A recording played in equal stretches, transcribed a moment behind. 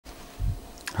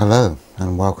Hello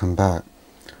and welcome back.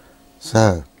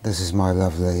 So this is my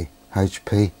lovely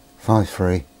HP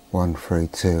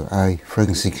 53132A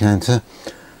frequency counter,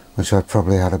 which I've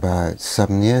probably had about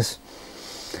 7 years,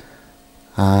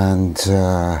 and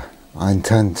I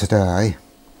intend today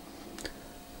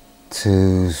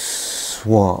to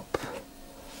swap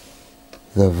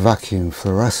the vacuum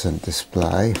fluorescent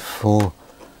display for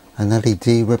an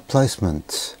LED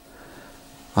replacement.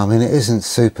 I mean, it isn't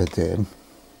super dim,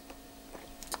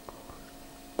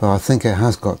 but I think it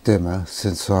has got dimmer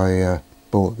since I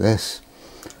bought this.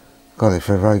 Got it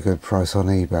for a very good price on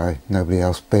eBay. Nobody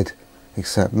else bid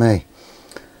except me.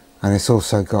 And it's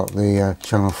also got the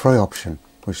channel 3 option,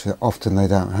 which often they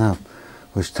don't have,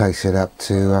 which takes it up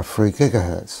to 3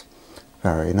 gigahertz.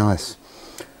 Very nice.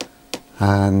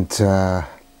 And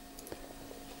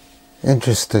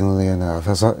interestingly enough,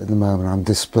 at the moment I'm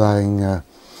displaying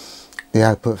the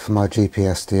output for my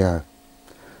GPSDO,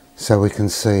 so we can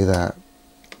see that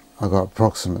I got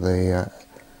approximately 8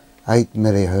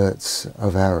 millihertz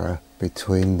of error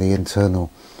between the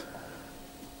internal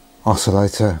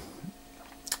oscillator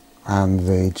and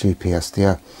the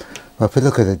GPSDO. But if we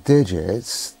look at the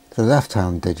digits, the left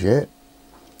hand digit,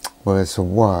 where it's a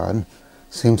 1,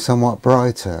 seems somewhat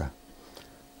brighter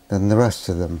than the rest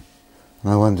of them,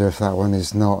 and I wonder if that one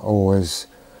is not always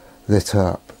lit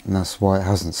up, and that's why it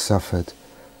hasn't suffered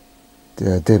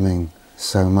dimming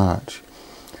so much.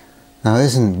 Now, it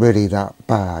isn't really that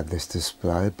bad, this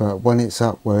display, but when it's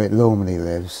up where it normally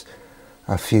lives,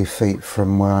 a few feet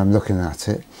from where I'm looking at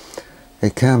it,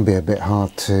 it can be a bit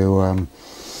hard to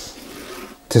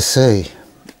see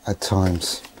at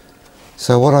times.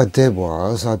 So what I did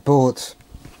was, I bought,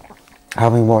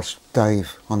 having watched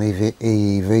Dave on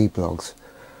EEV Blogs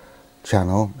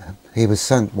channel, he was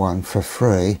sent one for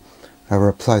free, a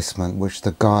replacement which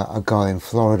a guy in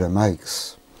Florida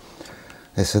makes.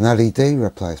 It's an LED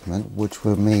replacement, which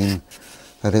will mean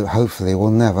that it hopefully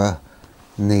will never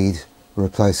need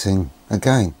replacing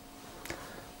again.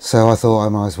 So I thought I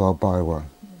might as well buy one,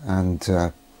 and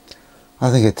I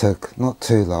think it took not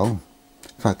too long.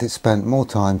 In fact, it spent more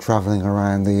time travelling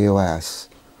around the US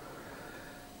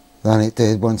than it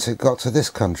did once it got to this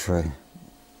country.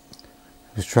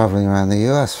 It was travelling around the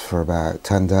US for about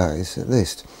 10 days at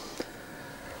least.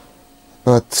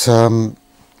 But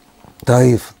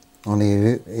Dave on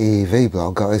the EEV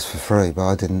blog got this for free, but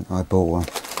I didn't. I bought one.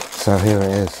 So here it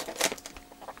is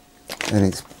in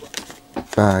its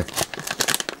bag,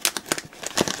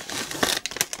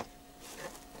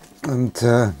 and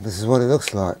this is what it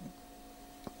looks like.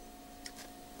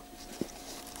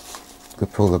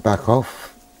 Could pull the back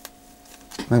off.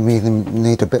 Maybe even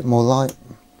need a bit more light.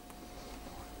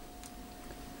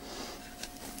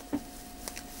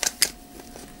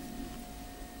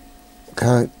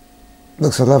 Okay.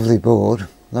 Looks a lovely board,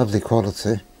 lovely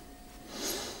quality.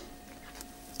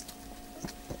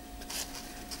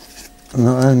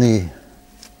 Not only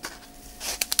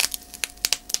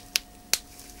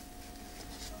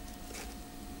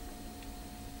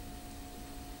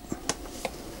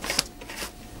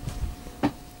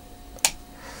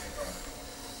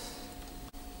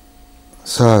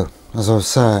so, as I was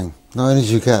saying, not only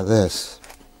do you get this,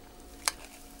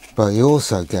 but you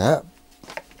also get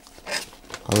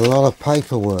a lot of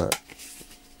paperwork,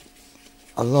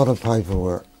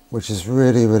 which is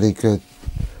really good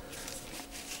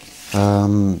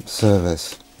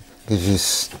service. Gives you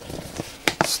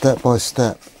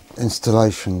step-by-step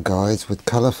installation guides with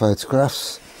colour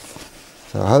photographs,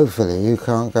 so hopefully you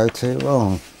can't go too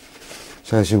wrong.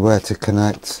 Shows you where to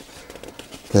connect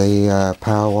the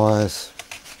power wires.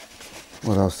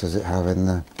 What else does it have in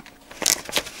there?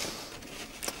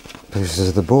 Pictures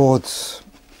of the boards,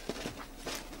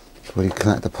 where you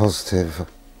connect the positive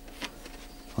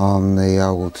on the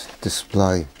old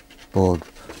display board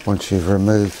once you've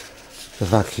removed the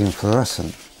vacuum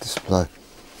fluorescent display.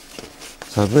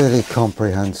 So really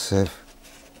comprehensive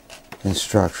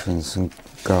instructions and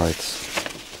guides.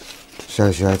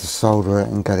 Shows you how to solder it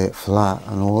and get it flat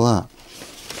and all that.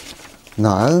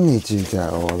 Not only do you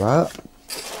get all that,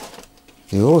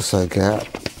 you also get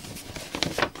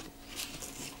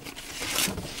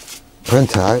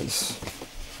printouts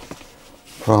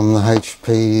from the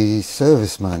HP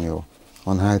service manual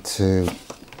on how to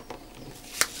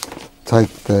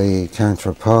take the counter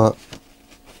apart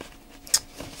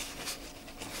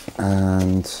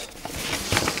and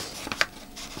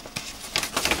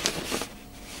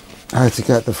how to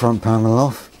get the front panel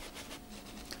off,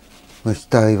 which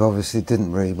Dave obviously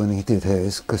didn't read when he did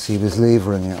his, because he was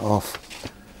levering it off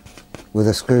with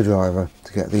a screwdriver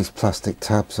to get these plastic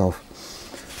tabs off.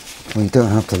 Well, you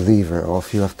don't have to lever it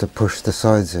off, you have to push the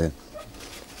sides in.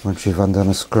 once you've undone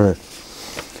a screw.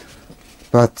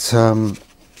 But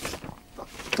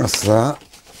that's that.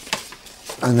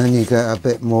 And then you get a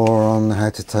bit more on how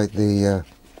to take the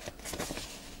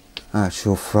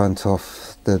actual front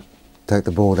off, take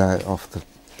the board out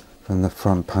from the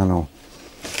front panel.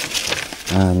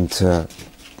 And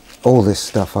all this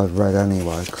stuff I've read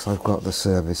anyway, because I've got the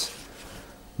service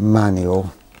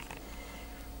manual.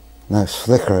 Now it's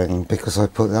flickering because I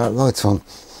put that light on.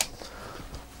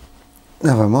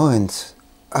 Never mind.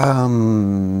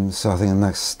 So I think the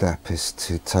next step is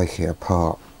to take it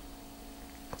apart.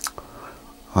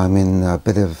 I'm in a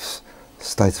bit of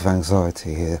state of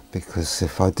anxiety here, because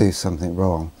if I do something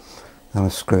wrong, then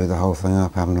I've screwed the whole thing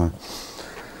up, haven't I?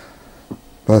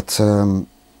 But I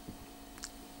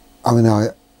mean,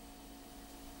 I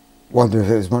wonder if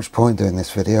it was much point doing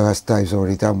this video, as Dave's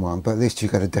already done one, but at least you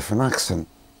get a different accent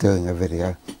doing a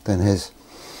video than his.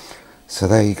 So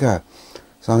there you go.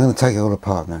 So I'm going to take it all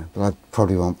apart now, but I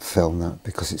probably won't film that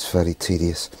because it's fairly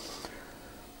tedious.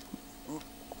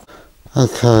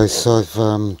 Okay, so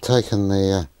I've taken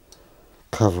the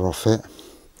cover off it,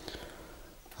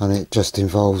 and it just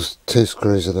involves 2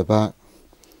 screws at the back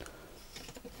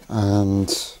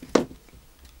and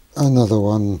another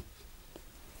one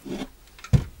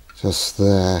just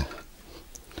there.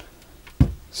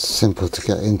 Simple to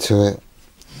get into it,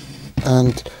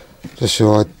 and just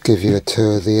so I'd give you a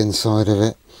tour of the inside of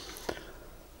it.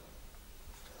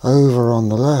 Over on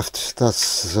the left,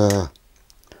 that's the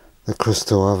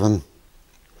crystal oven,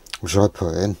 which I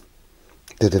put in,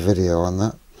 did a video on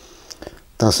that.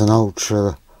 That's an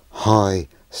ultra high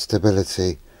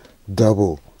stability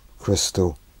double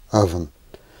crystal oven,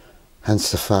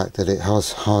 hence the fact that it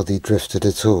has hardly drifted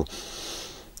at all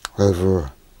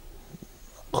over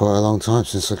quite a long time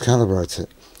since I calibrated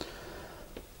it.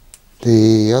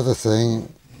 The other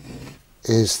thing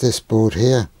is this board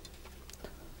here.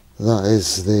 That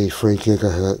is the 3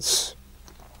 gigahertz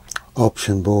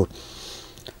option board.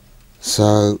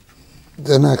 So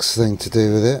the next thing to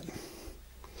do with it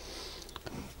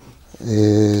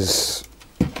is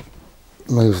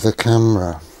move the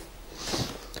camera.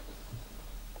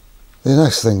 The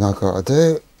next thing I've got to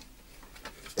do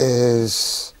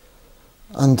is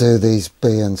undo these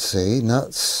B and C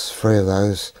nuts, 3 of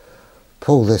those,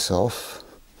 pull this off,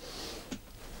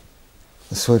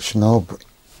 the switch knob,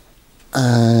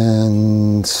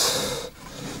 and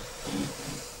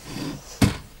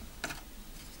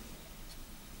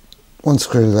one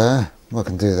screw there. I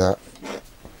can do that.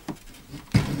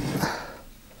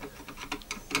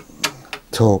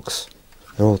 Torx,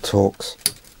 they're all Torx.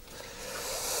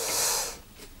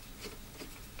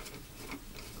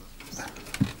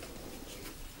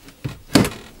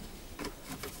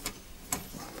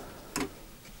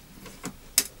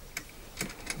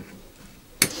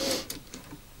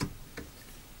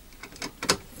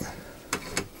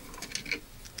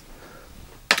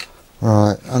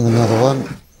 Right, and another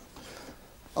one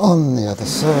on the other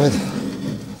side.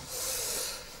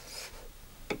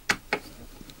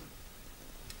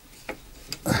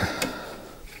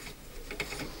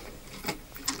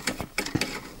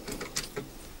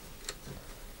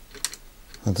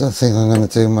 I don't think I'm going to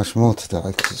do much more today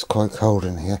because it's quite cold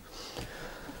in here,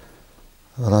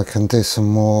 but I can do some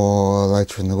more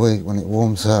later in the week when it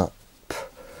warms up.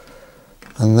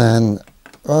 And then,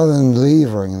 rather than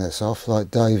levering this off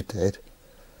like Dave did,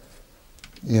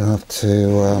 you have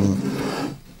to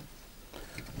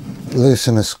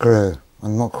loosen a screw.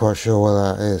 I'm not quite sure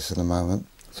what that is at the moment,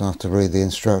 so I have to read the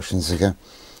instructions again.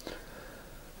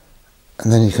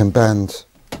 And then you can bend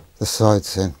the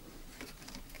sides in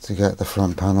to get the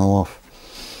front panel off.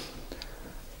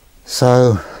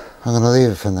 So I'm going to leave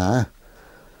it for now,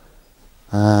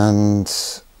 and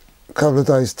a couple of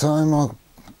days time I'll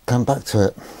come back to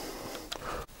it.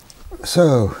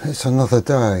 So it's another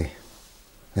day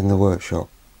in the workshop,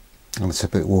 and it's a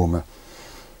bit warmer.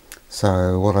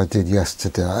 So what I did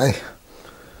yesterday,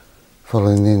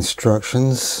 following the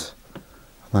instructions, I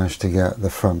managed to get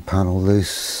the front panel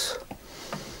loose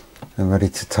and ready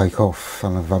to take off,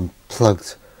 and I've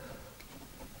unplugged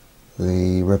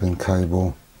the ribbon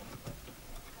cable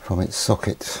from its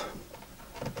socket,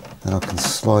 and I can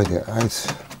slide it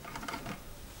out.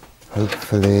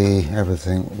 Hopefully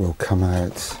everything will come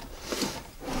out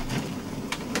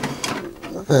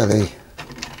fairly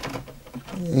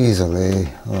easily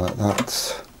like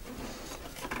that.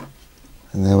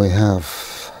 And there we have.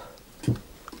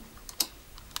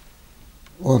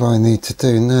 What I need to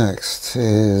do next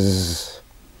is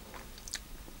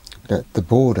get the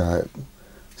board out.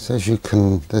 So as you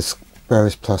can, there's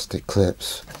various plastic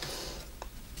clips,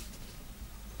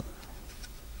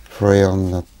 3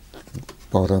 on the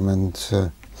bottom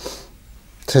and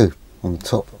two on the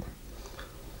top.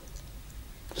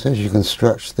 Says you can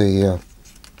stretch the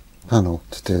panel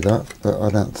to do that, but I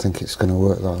don't think it's going to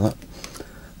work like that.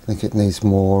 I think it needs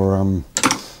more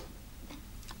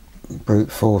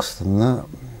brute force than that,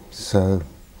 so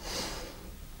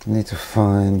you need to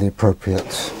find the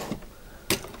appropriate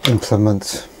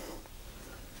implement,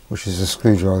 which is a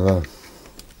screwdriver.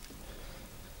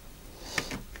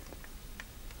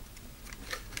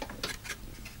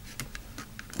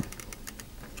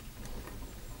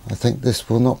 I think this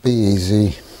will not be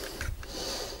easy.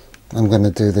 I'm going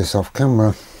to do this off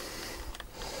camera.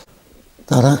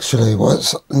 That actually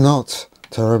was not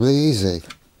terribly easy.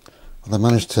 I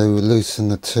managed to loosen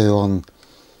the two on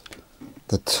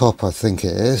the top, I think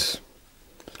it is.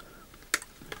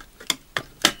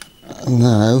 And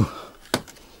now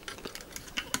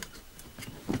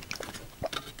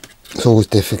it's always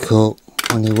difficult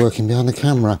when you're working behind the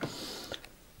camera.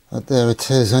 But there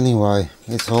it is anyway.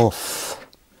 It's off.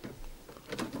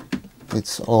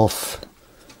 It's off.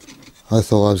 I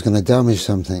thought I was going to damage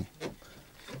something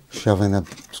shoving a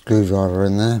screwdriver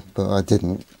in there, but I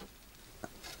didn't.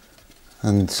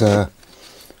 And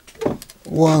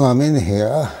while I'm in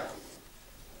here,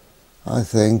 I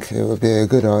think it would be a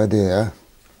good idea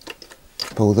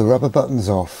to pull the rubber buttons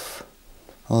off.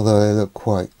 Although they look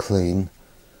quite clean,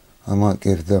 I might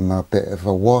give them a bit of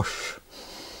a wash.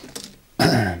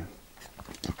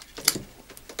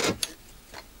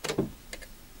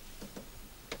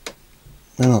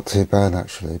 They're not too bad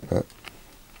actually, but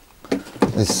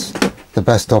it's the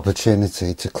best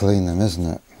opportunity to clean them, isn't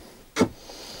it?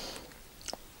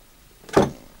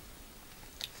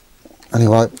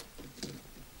 Anyway,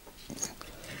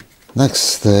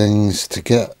 next thing is to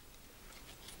get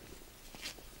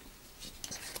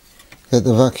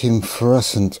the vacuum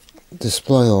fluorescent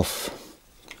display off,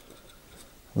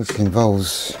 which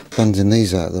involves bending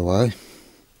these out of the way.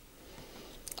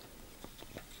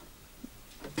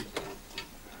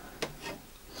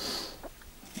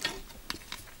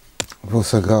 I've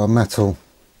also got a metal,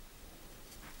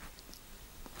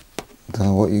 don't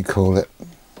know what you call it,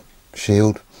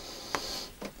 shield.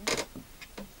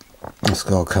 That's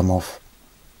got to come off,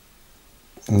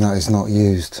 and that is not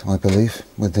used, I believe,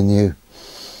 with the new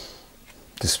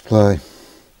display.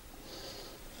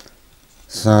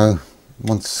 So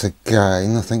once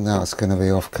again, I think that's going to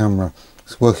be off camera.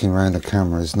 Because working around the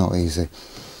camera is not easy.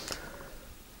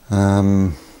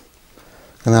 I'm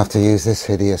going to have to use this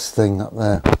hideous thing up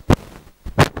there,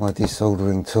 my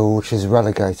desoldering tool, which is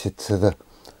relegated to the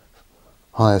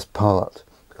highest part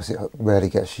because it rarely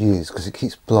gets used because it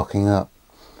keeps blocking up,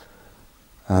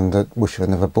 and I wish I'd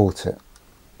never bought it.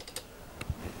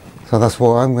 So that's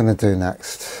what I'm going to do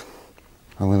next.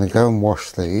 I'm going to go and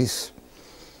wash these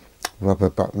rubber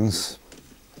buttons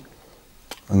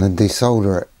and then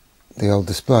desolder it, the old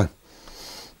display.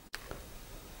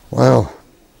 Well,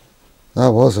 that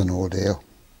was an ordeal.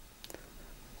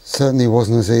 Certainly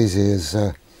wasn't as easy as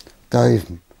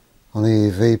Dave on the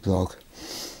EV blog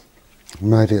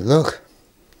made it look,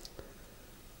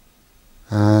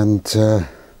 and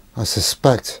I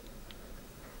suspect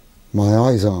my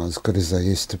eyes aren't as good as they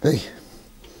used to be.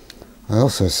 I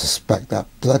also suspect that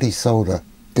bloody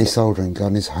desoldering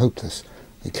gun is hopeless.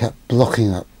 It kept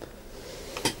blocking up,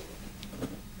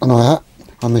 and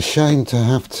I'm ashamed to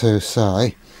have to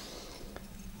say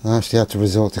I actually had to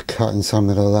resort to cutting some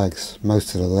of the legs,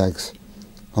 most of the legs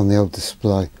on the old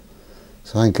display.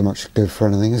 So it ain't much good for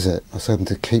anything, is it? I was hoping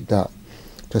to keep that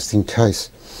just in case.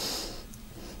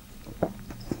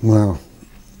 Well,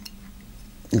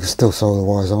 you can still solder the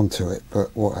wires onto it, but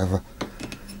whatever.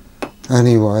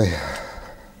 Anyway,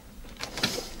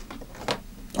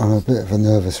 I'm a bit of a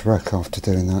nervous wreck after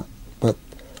doing that, but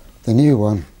the new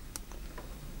one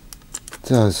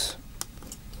does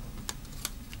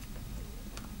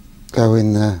go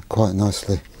in there quite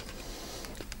nicely.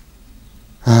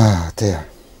 Ah dear,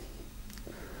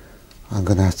 I'm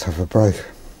going to have a break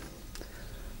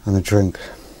and a drink.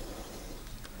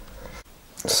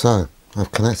 So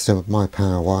I've connected up my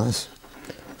power wires.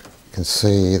 You can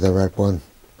see the red one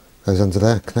goes under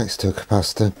there, connects to a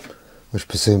capacitor which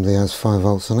presumably has 5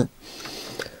 volts on it.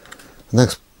 The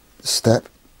next step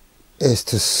is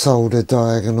to solder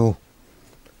diagonal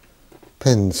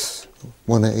pins,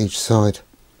 one at each side,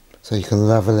 so you can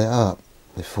level it up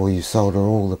before you solder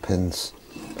all the pins.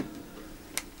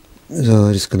 So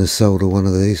I'm just going to solder one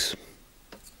of these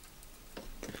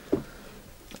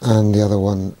and the other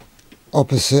one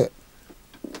opposite.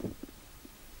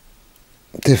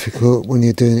 Difficult when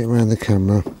you're doing it around the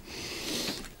camera.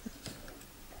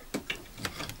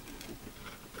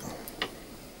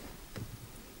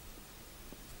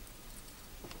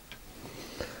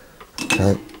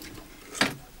 Okay.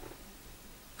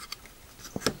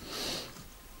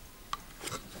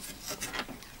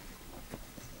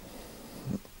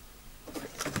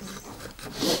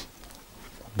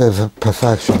 Bit of a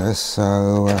perfectionist,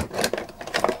 so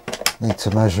need to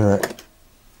measure it.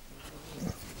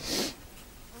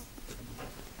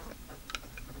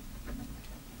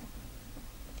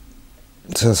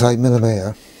 So it's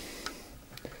 8mm,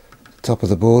 top of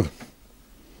the board,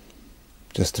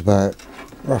 just about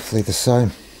roughly the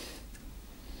same,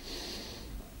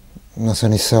 and that's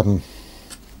only 7.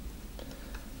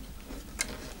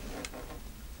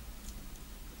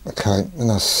 Okay, and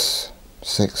that's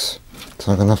 6.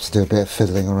 So I'm going to have to do a bit of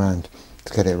fiddling around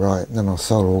to get it right, and then I'll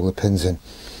solder all the pins in.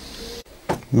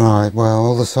 Right, well,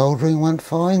 all the soldering went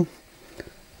fine.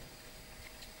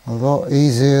 A lot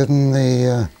easier than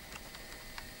the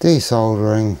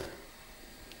desoldering.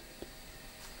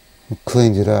 I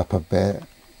cleaned it up a bit.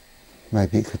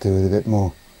 Maybe it could do with a bit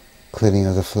more cleaning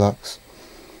of the flux.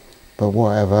 But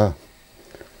whatever.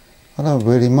 I don't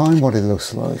really mind what it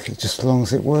looks like, just as long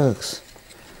as it works.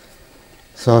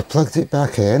 So I plugged it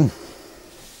back in.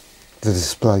 The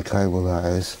display cable, that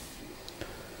is,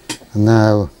 and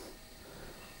now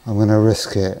I'm going to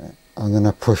risk it. I'm going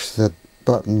to push the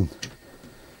button.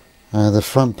 The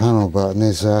front panel button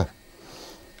is a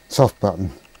soft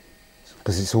button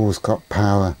because it's always got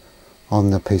power on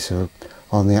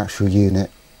the actual unit,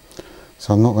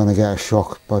 so I'm not going to get a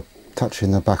shock by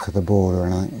touching the back of the board or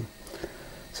anything.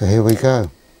 So here we go,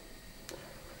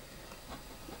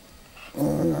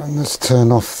 and let's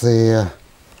turn off the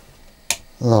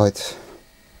light.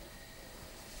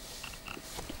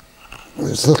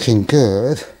 It's looking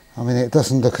good. I mean, it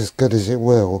doesn't look as good as it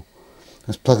will.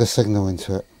 Let's plug a signal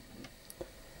into it.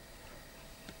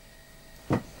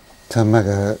 10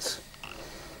 megahertz.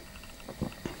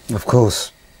 Of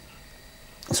course,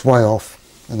 it's way off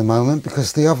at the moment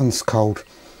because the oven's cold,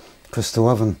 crystal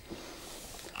oven.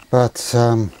 But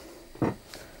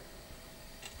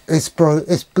it's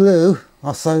blue.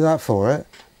 I'll say that for it.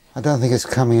 I don't think it's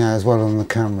coming out as well on the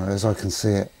camera as I can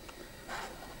see it.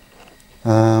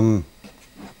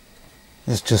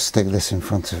 Let's just stick this in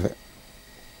front of it.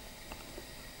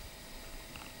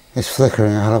 It's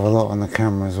flickering a hell of a lot on the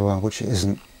camera as well, which it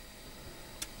isn't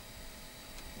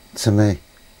to me.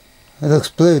 It looks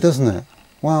blue, doesn't it?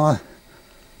 Well,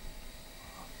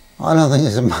 I don't think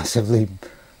it's a massively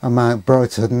amount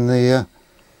brighter than the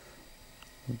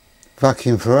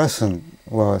vacuum fluorescent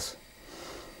was.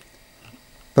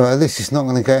 But at least it's not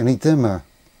going to get any dimmer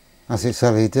as it's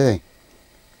LED.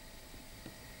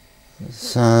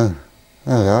 So,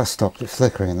 there we go, that stopped it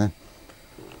flickering then.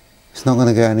 It's not going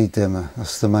to get any dimmer,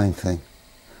 that's the main thing.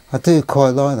 I do quite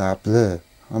like that blue,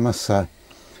 I must say.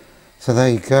 So there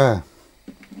you go.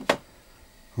 I'm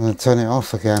going to turn it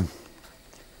off again.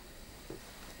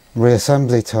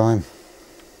 Reassembly time.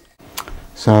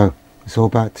 So, it's all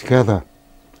back together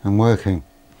and working.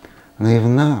 And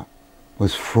even that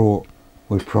was fraught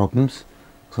with problems.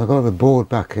 So I got the board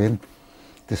back in,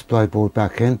 display board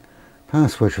back in, power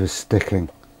switch was sticking.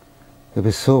 It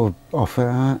was sort of off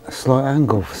at a slight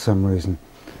angle for some reason.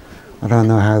 I don't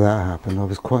know how that happened. I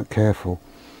was quite careful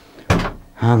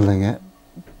handling it,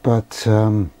 but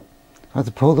I had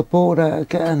to pull the board out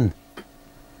again,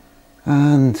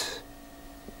 and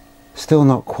still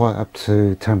not quite up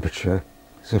to temperature.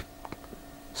 It's a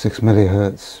 6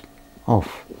 millihertz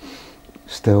off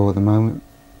still at the moment.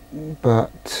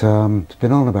 But it's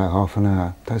been on about half an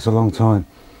hour. Takes a long time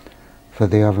for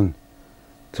the oven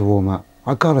to warm up.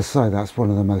 I gotta say, that's one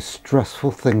of the most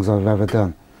stressful things I've ever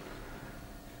done.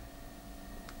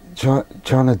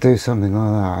 Trying to do something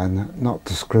like that and not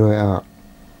to screw it up.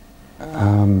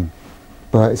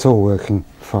 But it's all working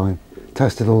fine.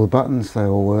 Tested all the buttons, they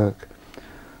all work.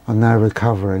 I'm now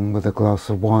recovering with a glass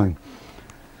of wine.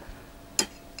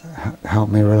 Help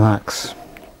me relax.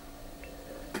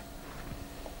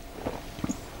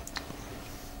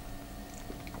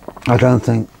 I don't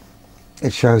think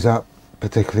it shows up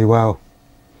particularly well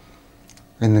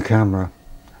in the camera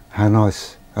how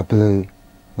nice a blue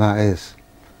that is,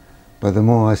 but the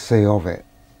more I see of it,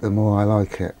 the more I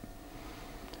like it.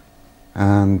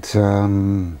 And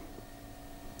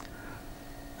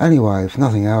anyway, if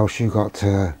nothing else, you got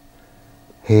to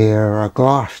hear a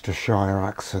Gloucestershire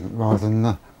accent rather than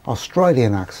the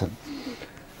Australian accent.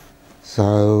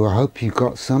 So I hope you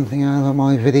got something out of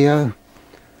my video.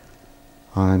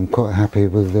 I'm quite happy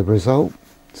with the result,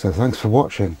 so thanks for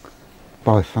watching.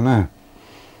 Bye for now.